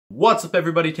What's up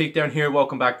everybody, Takedown here,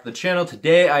 welcome back to the channel.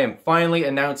 Today I am finally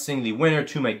announcing the winner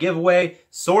to my giveaway.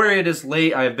 Sorry it is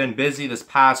late, I have been busy this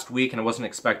past week and I wasn't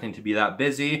expecting to be that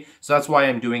busy, so that's why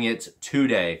I'm doing it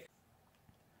today.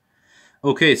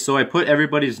 Okay, so I put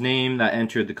everybody's name that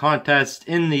entered the contest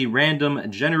in the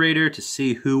random generator to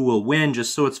see who will win,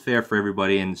 just so it's fair for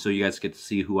everybody and so you guys get to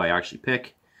see who I actually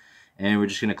pick. And we're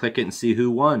just going to click it and see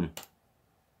who won.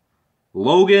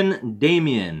 Logan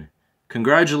Damien.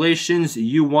 Congratulations,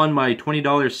 you won my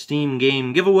 $20 Steam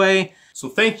game giveaway. So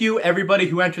thank you everybody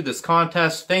who entered this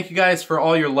contest. Thank you guys for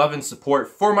all your love and support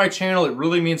for my channel. It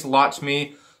really means a lot to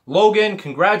me. Logan,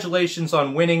 congratulations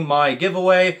on winning my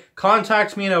giveaway.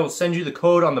 Contact me and I will send you the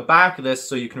code on the back of this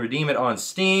so you can redeem it on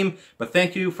Steam. But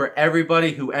thank you for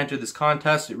everybody who entered this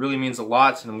contest. It really means a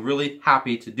lot and I'm really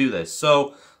happy to do this.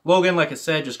 So Logan, like I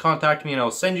said, just contact me and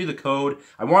I'll send you the code.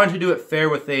 I wanted to do it fair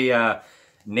with a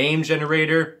name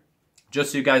generator,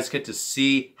 just so you guys get to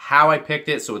see how I picked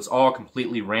it, so it's all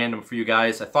completely random for you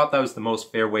guys. I thought that was the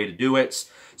most fair way to do it.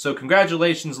 So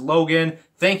congratulations, Logan.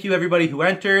 Thank you everybody who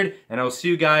entered, and I will see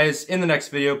you guys in the next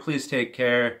video. Please take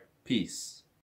care. Peace.